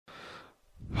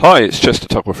Hi, it's Chester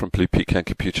Tugwell from Blue Pecan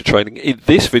Computer Training. In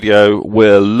this video,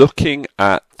 we're looking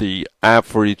at the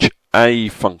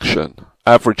AVERAGEA function.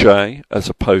 AVERAGEA as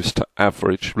opposed to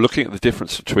average. We're looking at the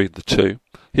difference between the two.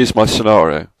 Here's my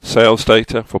scenario. Sales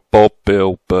data for Bob,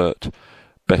 Bill, Bert,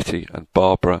 Betty and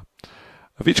Barbara.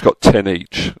 I've each got 10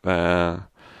 each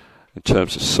in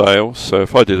terms of sales. So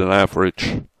if I did an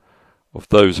average of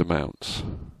those amounts,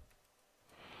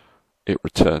 it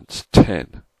returns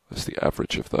 10 as the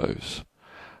average of those.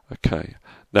 Okay,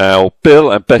 now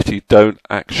Bill and Betty don't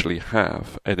actually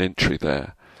have an entry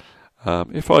there.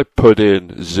 If I put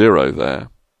in 0 there,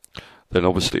 then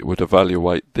obviously it would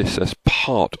evaluate this as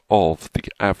part of the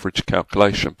average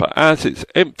calculation, but as it's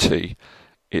empty,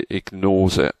 it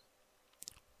ignores it.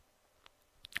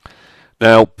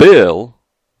 Now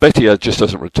Betty just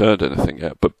hasn't returned anything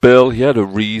yet, but Bill, he had a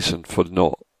reason for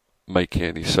not making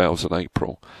any sales in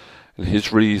April. And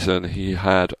his reason, he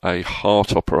had a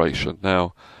heart operation.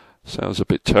 Now, sounds a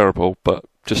bit terrible, but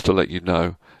just to let you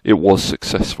know, it was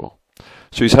successful.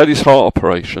 So he's had his heart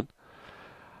operation.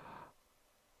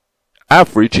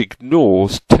 Average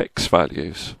ignores text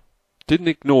values. Didn't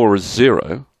ignore a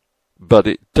 0, but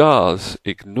it does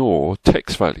ignore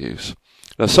text values.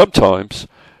 Now sometimes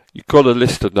you've got a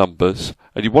list of numbers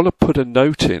and you want to put a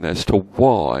note in as to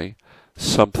why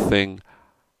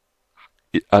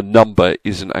a number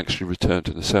isn't actually returned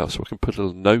in the cell. So I can put a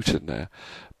little note in there,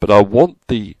 but I want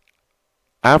the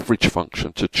average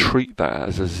function to treat that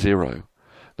as a 0.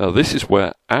 Now this is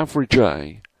where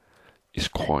AVERAGEA is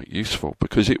quite useful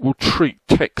because it will treat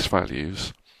text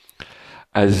values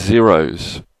as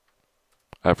zeros.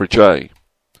 AVERAGEA.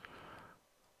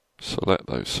 Select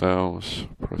those cells,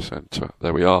 press enter.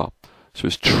 There we are. So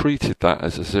it's treated that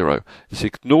as a 0. It's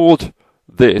ignored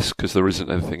this because there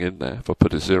isn't anything in there. If I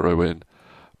put a 0 in,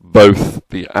 both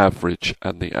the average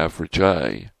and the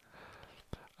AVERAGEA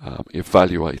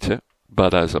evaluate it,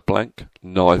 but as a blank,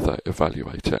 neither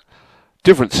evaluate it.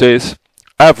 Difference is,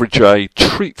 AVERAGEA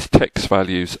treats text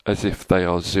values as if they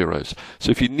are zeros. So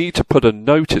if you need to put a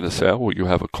note in a cell, or you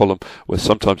have a column where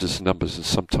sometimes it's numbers and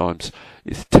sometimes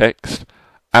it's text,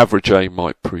 AVERAGEA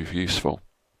might prove useful.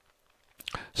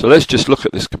 So let's just look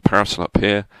at this comparison up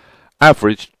here.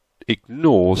 Average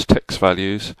ignores text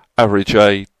values.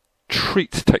 AVERAGEA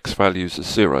treats text values as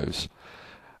zeros.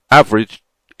 Average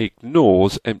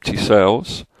ignores empty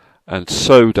cells, and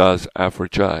so does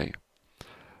AVERAGEA.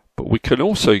 But we can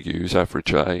also use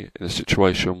AVERAGEA in a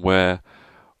situation where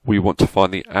we want to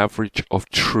find the average of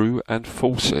true and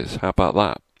falses. How about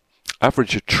that?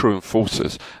 Average of true and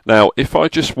falses. Now, if I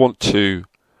just want to,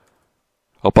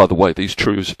 oh, by the way, these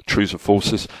trues and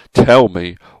falses tell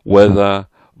me whether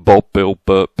Bob, Bill,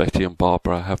 Bert, Betty and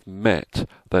Barbara have met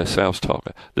their sales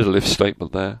target. Little if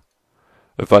statement there.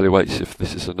 Evaluates if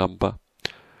this is a number.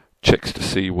 Checks to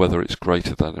see whether it's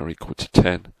greater than or equal to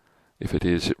 10. If it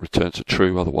is, it returns a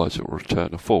true, otherwise it will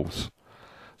return a false.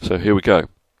 So here we go.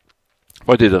 If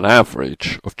I did an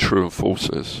average of true and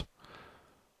falses,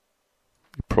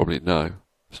 you probably know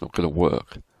it's not going to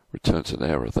work. Returns an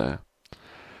error there.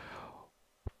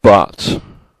 But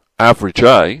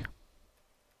AVERAGEA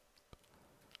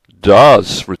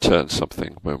does return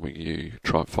something when you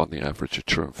try and find the average of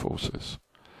true and falses.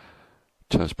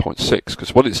 Turns 0.6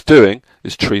 because what it's doing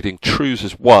is treating trues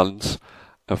as 1s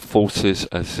and falses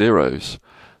as 0s.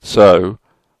 So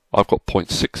I've got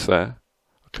 0.6 there.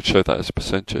 I could show that as a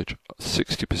percentage.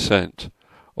 60%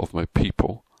 of my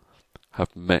people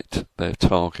have met their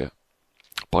target.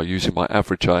 By using my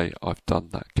AVERAGEA, I've done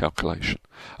that calculation.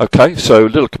 Okay, so a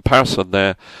little comparison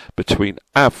there between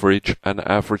average and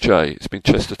AVERAGEA. It's been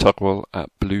Chester Tugwell at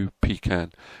Blue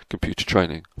Pecan Computer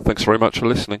Training. Thanks very much for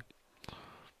listening.